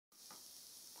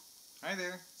Hi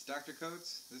there, it's Dr.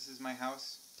 Coates. This is my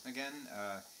house again.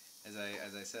 As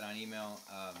I said on email,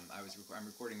 I'm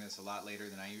recording this a lot later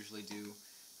than I usually do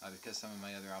because some of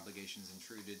my other obligations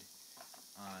intruded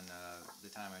on the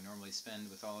time I normally spend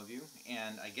with all of you.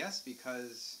 And I guess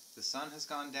because the sun has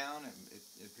gone down,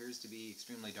 it appears to be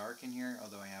extremely dark in here,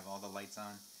 although I have all the lights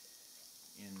on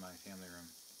in my family room.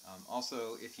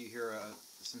 Also, if you hear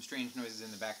some strange noises in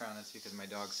the background, that's because my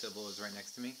dog Sybil is right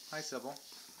next to me. Hi, Sybil.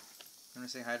 You want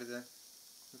to say hi to the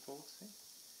folks?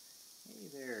 Hey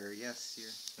there. Yes, you're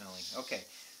smelling. Okay.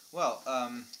 Well,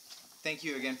 thank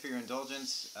you again for your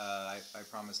indulgence. I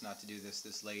promise not to do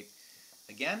this late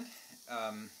again.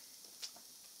 At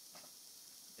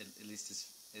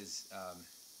least is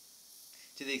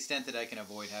to the extent that I can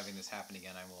avoid having this happen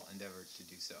again, I will endeavor to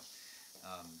do so.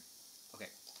 Okay.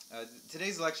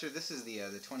 Today's lecture, this is the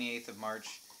 28th of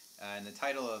March, and the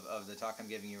title of the talk I'm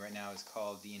giving you right now is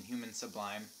called The Inhuman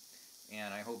Sublime,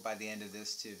 and I hope by the end of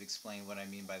this to explain what I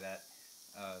mean by that.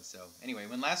 So anyway,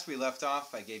 when last we left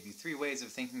off, I gave you 3 ways of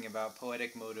thinking about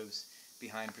poetic motives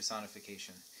behind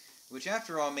personification, which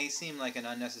after all may seem like an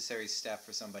unnecessary step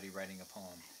for somebody writing a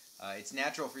poem. It's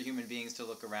natural for human beings to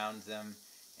look around them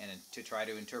and to try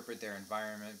to interpret their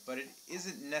environment, but it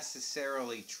isn't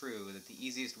necessarily true that the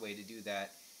easiest way to do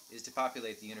that is to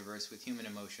populate the universe with human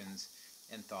emotions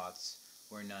and thoughts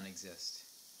where none exist.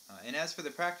 And as for the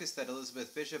practice that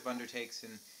Elizabeth Bishop undertakes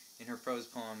in her prose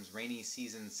poems, Rainy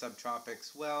Season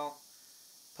Subtropics, well,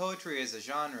 poetry is a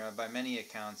genre, by many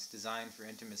accounts, designed for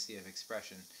intimacy of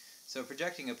expression. So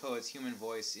projecting a poet's human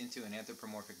voice into an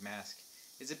anthropomorphic mask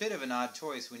is a bit of an odd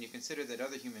choice when you consider that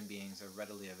other human beings are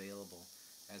readily available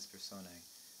as personae.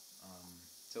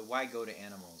 So why go to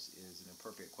animals is an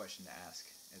appropriate question to ask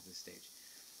at this stage.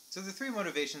 So the 3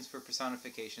 motivations for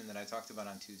personification that I talked about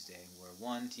on Tuesday were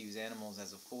 1, to use animals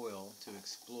as a foil to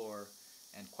explore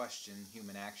and question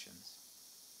human actions.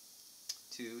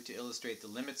 2, to illustrate the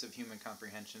limits of human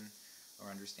comprehension or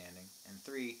understanding. And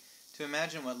 3, to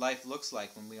imagine what life looks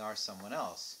like when we are someone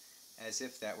else, as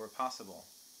if that were possible.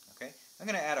 Okay? I'm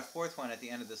going to add a 4th one at the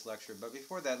end of this lecture, but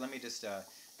before that, let me just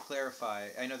clarify.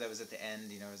 I know that was at the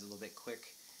end, it was a little bit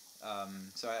quick,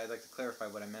 so I'd like to clarify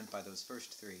what I meant by those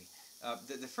first 3.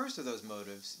 The first of those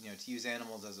motives, to use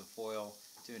animals as a foil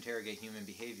to interrogate human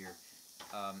behavior,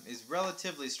 is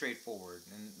relatively straightforward.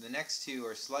 And the next 2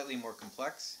 are slightly more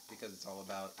complex because it's all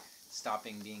about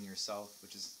stopping being yourself,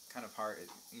 which is kind of hard,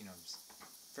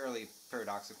 fairly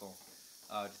paradoxical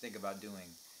to think about doing.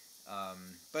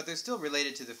 But they're still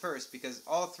related to the first because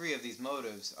all 3 of these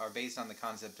motives are based on the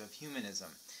concept of humanism,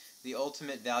 the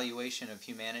ultimate valuation of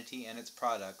humanity and its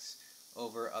products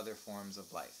over other forms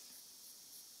of life.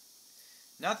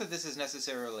 Not that this is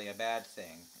necessarily a bad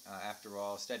thing. After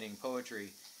all, studying poetry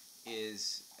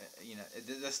is,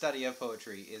 the study of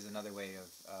poetry is another way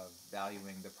of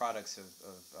valuing the products of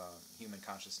human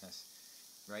consciousness,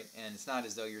 right? And it's not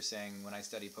as though you're saying, when I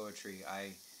study poetry,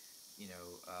 I,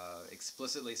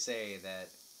 explicitly say that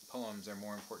poems are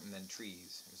more important than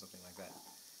trees or something like that,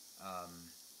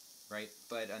 right?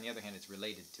 But on the other hand, it's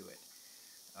related to it.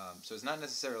 So it's not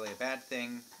necessarily a bad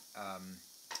thing.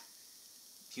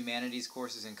 Humanities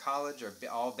courses in college are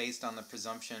all based on the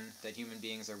presumption that human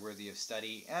beings are worthy of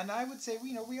study, and I would say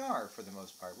we are for the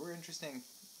most part. We're interesting,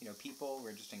 people. We're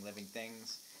interesting living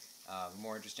things.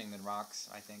 More interesting than rocks,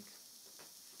 I think.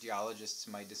 Geologists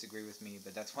might disagree with me,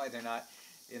 but that's why they're not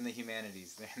in the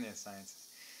humanities. They're in the sciences.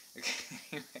 Okay.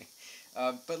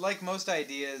 Anyway, but like most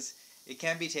ideas, it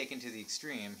can be taken to the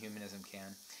extreme. Humanism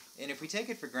can. And if we take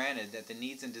it for granted that the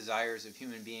needs and desires of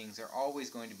human beings are always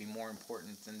going to be more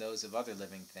important than those of other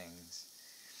living things,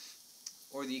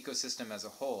 or the ecosystem as a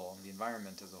whole, the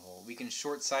environment as a whole, we can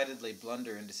short-sightedly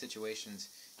blunder into situations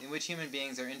in which human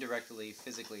beings are indirectly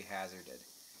physically hazarded.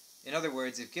 In other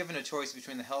words, if given a choice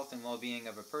between the health and well-being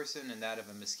of a person and that of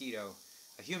a mosquito,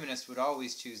 a humanist would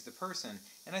always choose the person.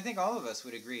 And I think all of us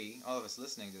would agree, all of us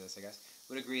listening to this, I guess,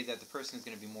 would agree that the person is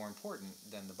going to be more important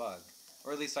than the bug.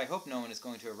 Or at least I hope no one is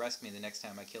going to arrest me the next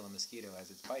time I kill a mosquito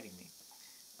as it's biting me.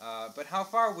 But how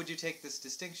far would you take this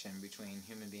distinction between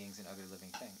human beings and other living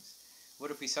things?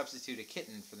 What if we substitute a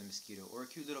kitten for the mosquito, or a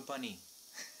cute little bunny?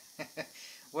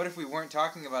 What if we weren't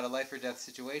talking about a life or death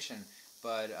situation,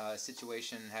 but a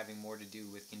situation having more to do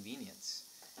with convenience?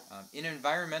 In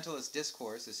environmentalist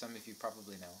discourse, as some of you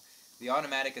probably know, the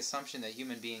automatic assumption that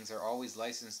human beings are always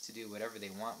licensed to do whatever they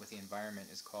want with the environment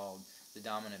is called the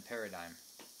dominant paradigm.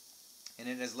 And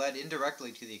it has led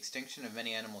indirectly to the extinction of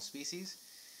many animal species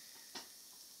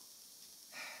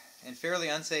and fairly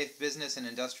unsafe business and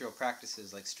industrial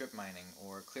practices like strip mining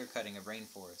or clear-cutting of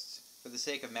rainforests for the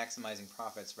sake of maximizing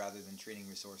profits rather than treating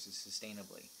resources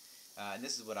sustainably. And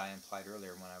this is what I implied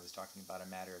earlier when I was talking about a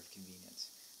matter of convenience,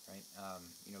 right?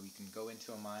 You can go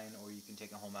into a mine, or you can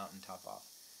take a whole mountain top off.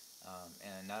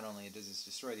 And not only does this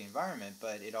destroy the environment,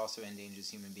 but it also endangers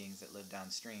human beings that live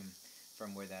downstream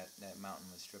from where that mountain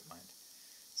was strip mined.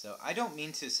 So I don't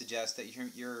mean to suggest that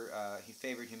your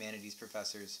favorite humanities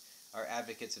professors are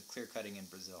advocates of clear-cutting in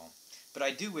Brazil. But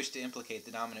I do wish to implicate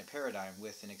the dominant paradigm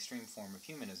with an extreme form of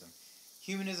humanism.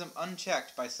 Humanism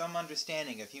unchecked by some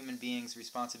understanding of human beings'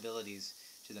 responsibilities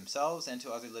to themselves and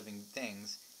to other living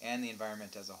things and the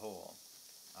environment as a whole.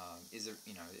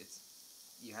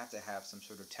 You have to have some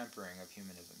sort of tempering of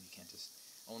humanism. You can't just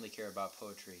only care about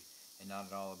poetry and not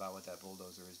at all about what that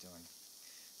bulldozer is doing.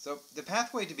 So the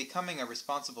pathway to becoming a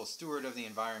responsible steward of the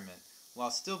environment, while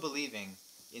still believing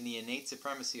in the innate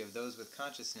supremacy of those with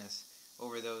consciousness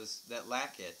over those that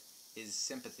lack it, is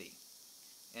sympathy.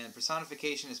 And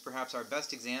personification is perhaps our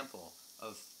best example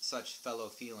of such fellow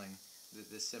feeling,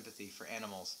 this sympathy for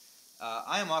animals.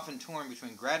 I am often torn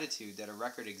between gratitude that a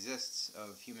record exists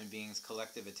of human beings'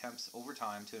 collective attempts over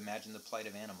time to imagine the plight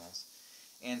of animals,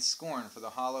 and scorn for the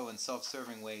hollow and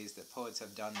self-serving ways that poets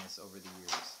have done this over the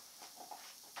years.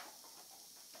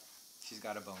 She's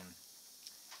got a bone.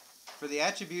 For the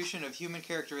attribution of human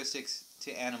characteristics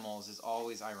to animals is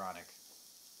always ironic,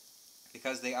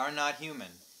 because they are not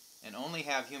human, and only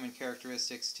have human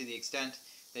characteristics to the extent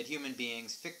that human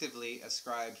beings fictively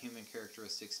ascribe human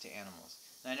characteristics to animals.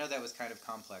 And I know that was kind of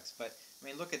complex, but,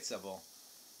 look at Sybil.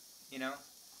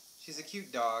 She's a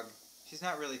cute dog. She's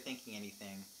not really thinking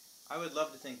anything. I would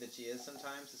love to think that she is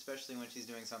sometimes, especially when she's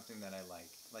doing something that I like.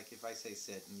 Like if I say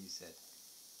sit and you sit.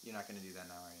 You're not going to do that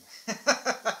now,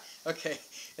 are you? Okay.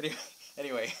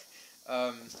 Anyway,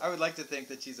 I would like to think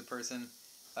that she's a person,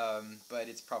 but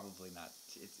it's probably not.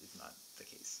 It's not the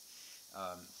case.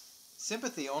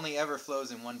 Sympathy only ever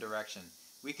flows in one direction.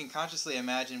 We can consciously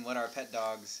imagine what our pet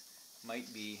dogs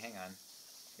might be. Hang on,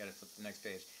 got to flip the next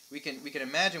page. We can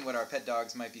imagine what our pet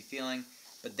dogs might be feeling,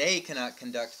 but they cannot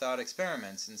conduct thought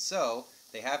experiments, and so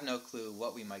they have no clue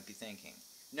what we might be thinking.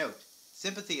 Note: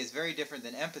 sympathy is very different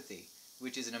than empathy,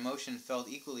 which is an emotion felt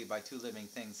equally by two living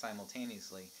things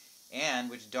simultaneously, and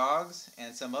which dogs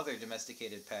and some other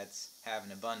domesticated pets have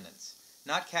in abundance.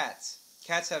 Not cats.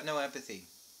 Cats have no empathy.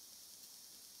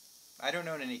 I don't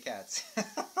own any cats.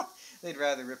 They'd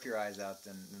rather rip your eyes out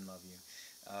than love you.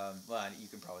 Well, you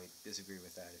can probably disagree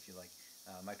with that if you like.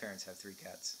 My parents have 3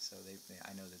 cats, so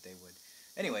I know that they would.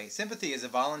 Anyway, sympathy is a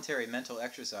voluntary mental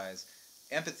exercise.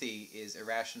 Empathy is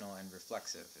irrational and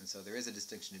reflexive, and so there is a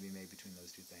distinction to be made between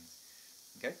those two things.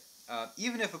 Okay?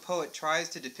 Even if a poet tries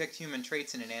to depict human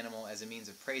traits in an animal as a means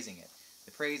of praising it,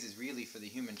 the praise is really for the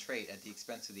human trait at the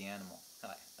expense of the animal.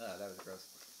 That was gross.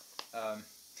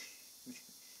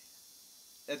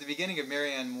 At the beginning of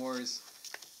Marianne Moore's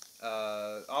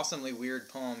awesomely weird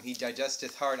poem, He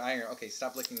Digesteth Hard Iron. Okay,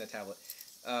 stop licking the tablet.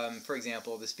 For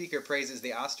example, the speaker praises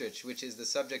the ostrich, which is the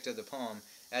subject of the poem,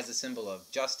 as a symbol of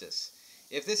justice.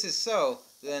 If this is so,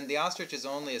 then the ostrich is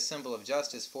only a symbol of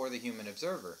justice for the human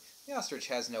observer. The ostrich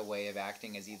has no way of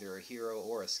acting as either a hero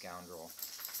or a scoundrel.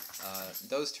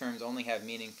 Those terms only have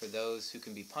meaning for those who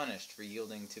can be punished for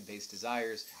yielding to base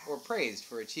desires, or praised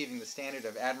for achieving the standard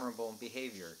of admirable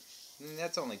behavior.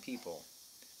 That's only people.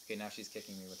 Okay, now she's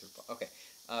kicking me with her paw. Okay.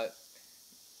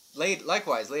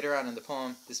 Likewise, later on in the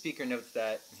poem, the speaker notes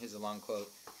that, here's a long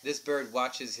quote, "This bird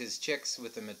watches his chicks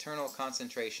with a maternal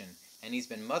concentration, and he's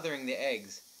been mothering the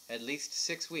eggs at least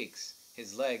 6 weeks.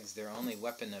 His legs, their only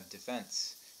weapon of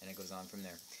defense." And it goes on from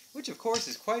there. Which, of course,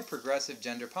 is quite progressive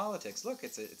gender politics. Look,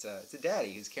 it's a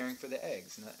daddy who's caring for the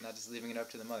eggs, not just leaving it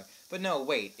up to the mother. But no,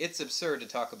 wait, it's absurd to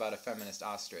talk about a feminist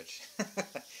ostrich.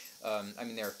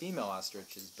 There are female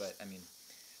ostriches, but,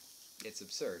 it's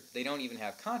absurd. They don't even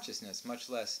have consciousness, much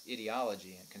less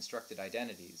ideology and constructed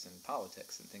identities and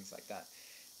politics and things like that.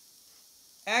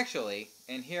 Actually,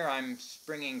 and here I'm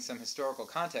springing some historical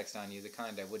context on you, the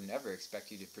kind I wouldn't ever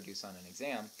expect you to produce on an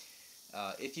exam,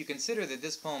 if you consider that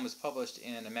this poem was published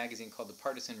in a magazine called the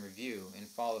Partisan Review in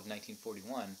fall of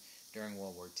 1941 during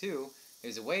World War II,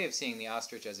 there's a way of seeing the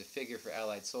ostrich as a figure for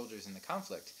Allied soldiers in the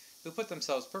conflict who put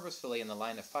themselves purposefully in the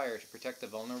line of fire to protect the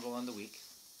vulnerable and the weak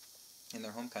in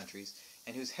their home countries,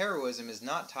 and whose heroism is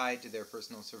not tied to their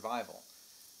personal survival.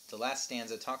 The last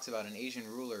stanza talks about an Asian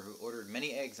ruler who ordered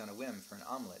many eggs on a whim for an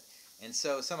omelet, and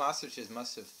so some ostriches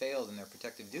must have failed in their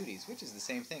protective duties, which is the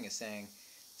same thing as saying,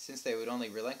 since they would only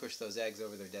relinquish those eggs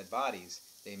over their dead bodies,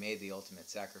 they made the ultimate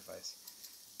sacrifice.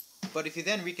 But if you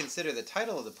then reconsider the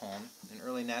title of the poem, an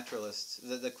early naturalist,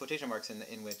 the quotation marks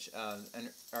in which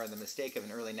are the mistake of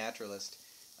an early naturalist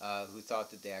who thought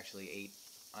that they actually ate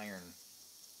iron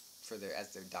as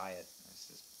their diet. That's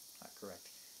just not correct.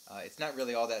 It's not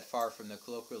really all that far from the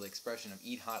colloquial expression of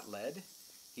 "eat hot lead."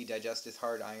 He digesteth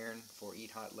hard iron for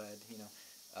eat hot lead.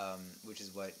 Which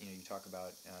is what you talk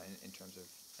about in terms of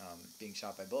being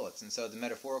shot by bullets. And so the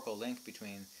metaphorical link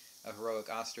between a heroic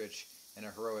ostrich and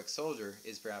a heroic soldier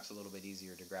is perhaps a little bit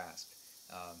easier to grasp.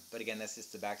 But again, that's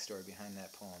just the backstory behind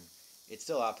that poem. It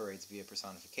still operates via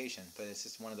personification, but it's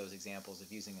just one of those examples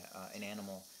of using an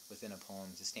animal within a poem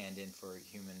to stand in for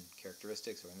human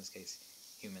characteristics, or in this case,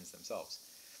 humans themselves.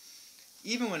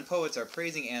 Even when poets are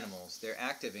praising animals, their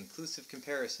act of inclusive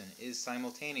comparison is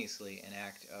simultaneously an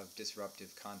act of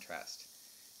disruptive contrast.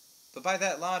 But by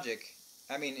that logic,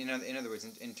 I mean, in other words,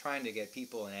 in trying to get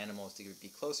people and animals to be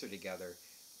closer together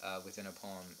within a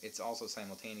poem, it's also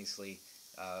simultaneously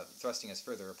thrusting us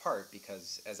further apart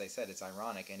because, as I said, it's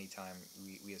ironic anytime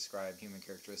we ascribe human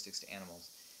characteristics to animals,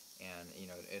 and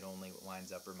it only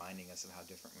winds up reminding us of how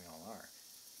different we all are.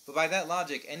 But by that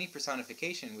logic, any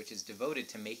personification which is devoted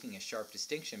to making a sharp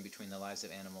distinction between the lives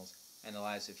of animals and the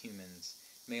lives of humans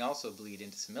may also bleed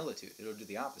into similitude. It'll do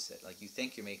the opposite. Like, you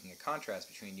think you're making a contrast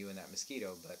between you and that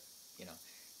mosquito, but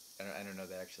I don't know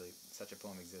that actually such a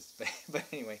poem exists. But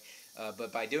anyway,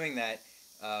 but by doing that,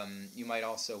 you might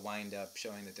also wind up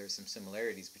showing that there's some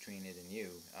similarities between it and you,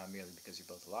 merely because you're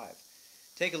both alive.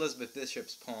 Take Elizabeth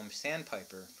Bishop's poem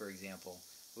Sandpiper, for example,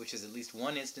 which is at least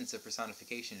one instance of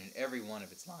personification in every one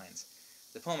of its lines.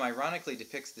 The poem ironically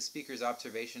depicts the speaker's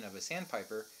observation of a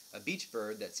sandpiper, a beach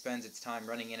bird that spends its time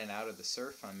running in and out of the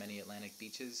surf on many Atlantic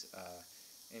beaches,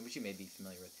 and which you may be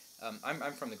familiar with.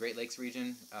 I'm from the Great Lakes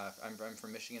region. I'm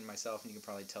from Michigan myself, and you can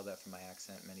probably tell that from my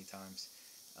accent many times.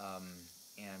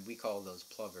 And we call those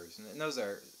plovers, and those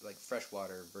are like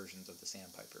freshwater versions of the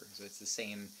sandpiper. So it's the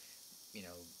same,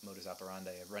 modus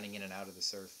operandi of running in and out of the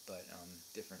surf, but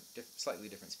slightly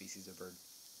different species of bird.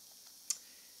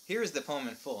 Here is the poem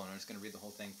in full, and I'm just going to read the whole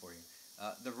thing for you.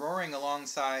 The roaring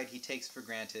alongside he takes for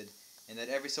granted, and that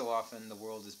every so often the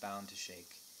world is bound to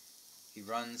shake. He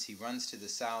runs to the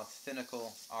south,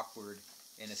 finical, awkward,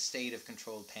 in a state of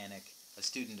controlled panic, a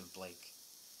student of Blake.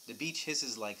 The beach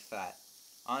hisses like fat.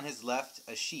 On his left,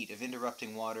 a sheet of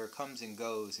interrupting water comes and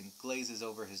goes and glazes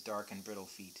over his dark and brittle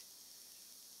feet.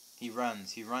 He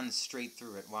runs straight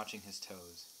through it, watching his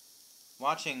toes.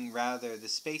 Watching, rather, the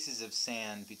spaces of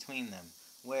sand between them,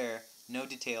 where, no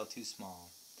detail too small,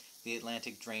 the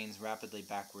Atlantic drains rapidly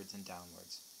backwards and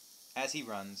downwards. As he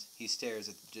runs, he stares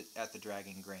at the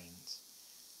dragging grains.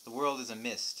 The world is a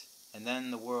mist, and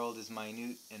then the world is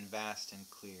minute and vast and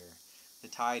clear. The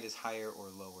tide is higher or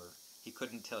lower. He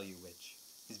couldn't tell you which.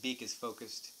 His beak is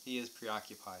focused. He is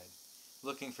preoccupied,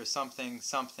 looking for something.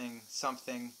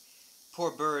 Poor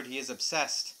bird, he is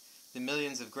obsessed. The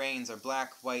millions of grains are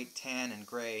black, white, tan, and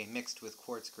gray, mixed with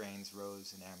quartz grains,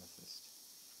 rose, and amethyst.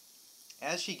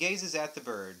 As she gazes at the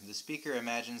bird, the speaker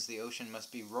imagines the ocean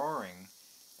must be roaring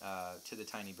to the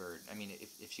tiny bird. I mean,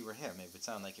 if she were him, it would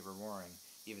sound like it were roaring,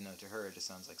 even though to her it just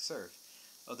sounds like surf.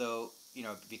 Although,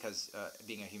 because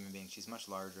being a human being, she's much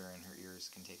larger and her ears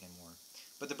can take in more.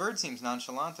 But the bird seems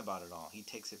nonchalant about it all. He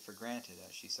takes it for granted,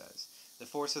 as she says. The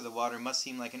force of the water must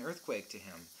seem like an earthquake to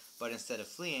him, but instead of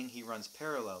fleeing, he runs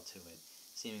parallel to it,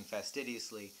 seeming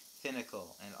fastidiously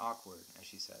finical and awkward, as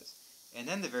she says. And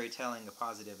then the very telling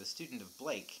appositive, a student of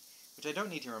Blake, which I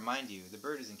don't need to remind you, the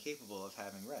bird is incapable of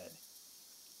having read.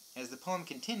 As the poem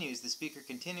continues, the speaker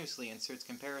continuously inserts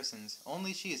comparisons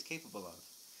only she is capable of.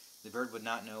 The bird would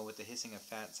not know what the hissing of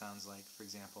fat sounds like, for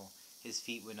example. His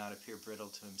feet would not appear brittle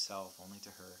to himself, only to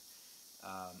her.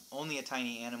 Only a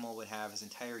tiny animal would have his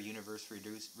entire universe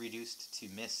reduced to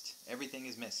mist. Everything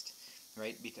is mist,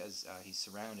 right? Because he's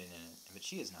surrounded in it, but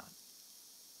she is not,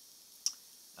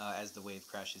 as the wave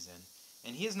crashes in.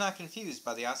 And he is not confused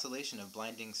by the oscillation of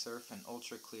blinding surf and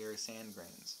ultra-clear sand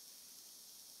grains,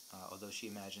 although she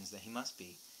imagines that he must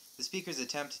be. The speaker's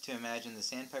attempt to imagine the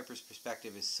sandpiper's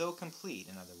perspective is so complete,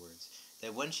 in other words,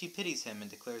 that when she pities him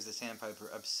and declares the sandpiper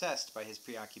obsessed by his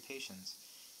preoccupations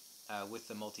with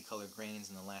the multicolored grains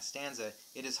in the last stanza,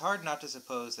 it is hard not to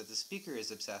suppose that the speaker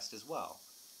is obsessed as well.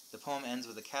 The poem ends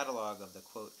with a catalog of the,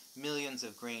 quote, millions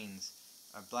of grains,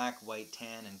 black, white,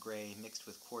 tan, and gray, mixed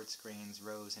with quartz grains,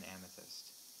 rose, and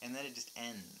amethyst. And then it just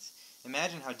ends.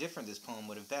 Imagine how different this poem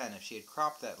would have been if she had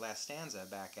cropped that last stanza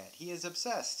back at, he is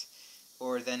obsessed,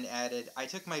 or then added, I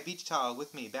took my beach towel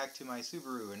with me back to my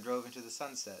Subaru and drove into the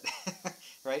sunset.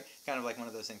 Right? Kind of like one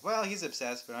of those things. Well, he's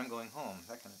obsessed, but I'm going home.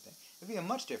 That kind of thing. It would be a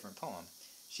much different poem.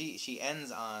 She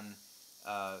ends on,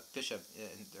 Bishop,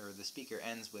 or the speaker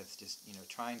ends with just,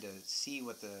 trying to see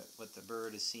what the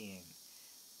bird is seeing.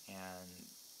 And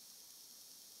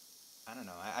I don't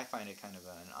know, I find it kind of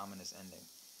an ominous ending.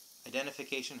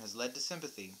 Identification has led to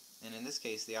sympathy, and in this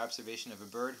case the observation of a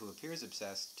bird who appears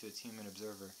obsessed to its human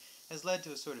observer has led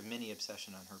to a sort of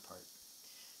mini-obsession on her part.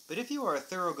 But if you are a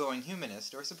thoroughgoing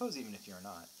humanist, or suppose even if you are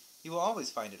not, you will always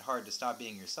find it hard to stop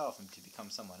being yourself and to become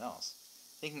someone else.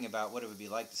 Thinking about what it would be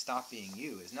like to stop being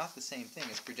you is not the same thing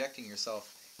as projecting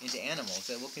yourself into animals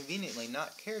that will conveniently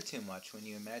not care too much when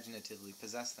you imaginatively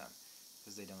possess them,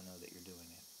 because they don't know that you're doing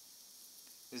it.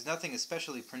 There's nothing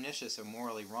especially pernicious or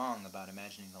morally wrong about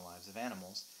imagining the lives of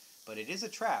animals, but it is a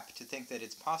trap to think that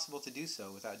it's possible to do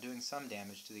so without doing some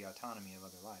damage to the autonomy of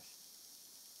other life.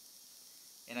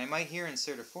 And I might here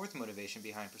insert a fourth motivation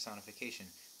behind personification.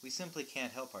 We simply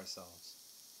can't help ourselves.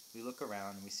 We look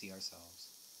around and we see ourselves.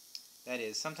 That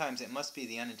is, sometimes it must be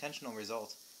the unintentional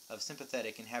result of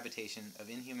sympathetic inhabitation of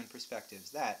inhuman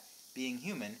perspectives that, being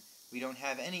human, we don't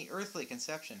have any earthly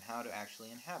conception how to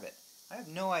actually inhabit. I have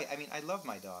no idea. I mean, I love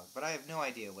my dog, but I have no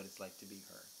idea what it's like to be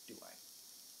her, do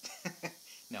I?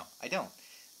 No, I don't.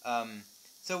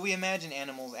 So we imagine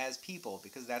animals as people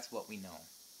because that's what we know.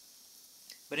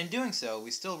 But in doing so,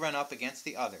 we still run up against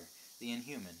the other, the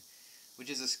inhuman, which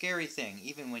is a scary thing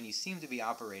even when you seem to be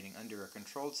operating under a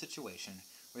controlled situation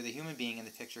where the human being in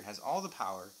the picture has all the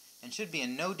power and should be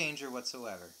in no danger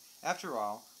whatsoever. After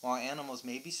all, while animals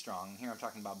may be strong, here I'm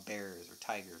talking about bears or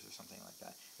tigers or something like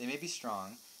that, they may be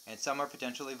strong, and some are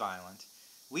potentially violent,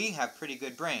 we have pretty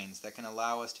good brains that can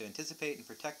allow us to anticipate and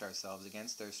protect ourselves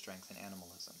against their strength and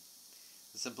animalism.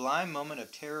 The sublime moment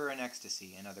of terror and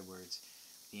ecstasy, in other words,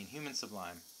 the inhuman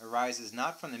sublime, arises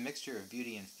not from the mixture of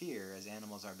beauty and fear as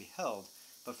animals are beheld,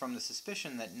 but from the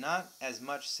suspicion that not as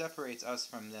much separates us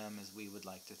from them as we would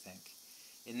like to think.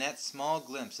 In that small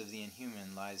glimpse of the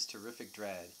inhuman lies terrific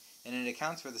dread, and it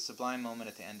accounts for the sublime moment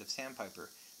at the end of Sandpiper.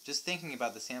 Just thinking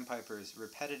about the sandpiper's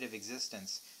repetitive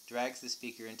existence drags the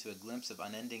speaker into a glimpse of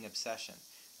unending obsession,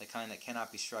 the kind that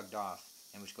cannot be shrugged off,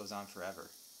 and which goes on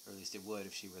forever, or at least it would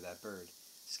if she were that bird.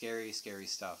 Scary, scary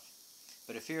stuff.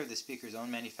 But a fear of the speaker's own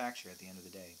manufacture at the end of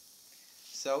the day.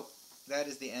 So, that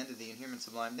is the end of the Inhuman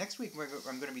Sublime. Next week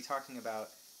I'm going to be talking about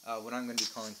what I'm going to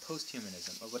be calling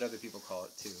post-humanism, or what other people call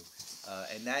it too.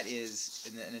 And that is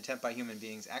an attempt by human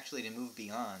beings actually to move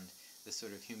beyond the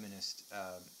sort of humanist,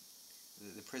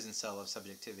 the prison cell of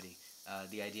subjectivity,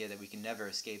 the idea that we can never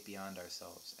escape beyond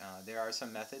ourselves. There are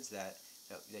some methods that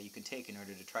you can take in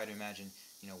order to try to imagine,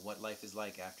 what life is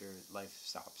like after life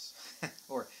stops,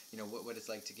 or what it's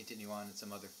like to continue on in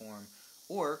some other form,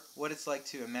 or what it's like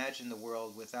to imagine the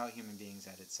world without human beings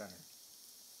at its center.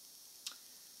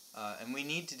 And we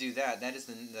need to do that. That is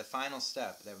the final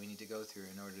step that we need to go through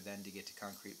in order then to get to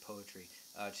concrete poetry,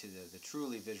 to the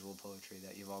truly visual poetry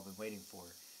that you've all been waiting for,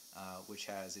 which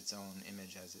has its own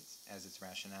image as its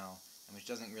rationale, and which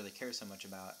doesn't really care so much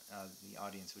about the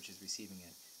audience which is receiving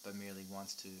it, but merely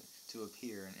wants to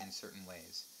appear in certain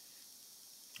ways.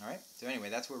 Alright, so anyway,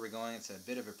 that's where we're going. It's a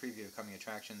bit of a preview of coming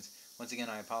attractions. Once again,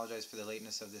 I apologize for the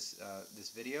lateness of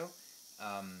this video.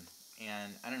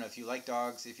 And I don't know, if you like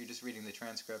dogs, if you're just reading the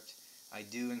transcript, I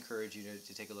do encourage you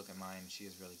to take a look at mine. She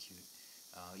is really cute,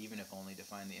 even if only to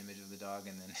find the image of the dog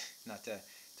and then not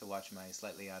to watch my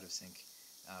slightly out of sync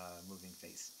moving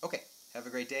face. Okay, have a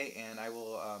great day, and I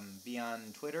will be on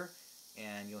Twitter,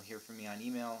 and you'll hear from me on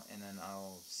email, and then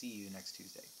I'll see you next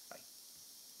Tuesday.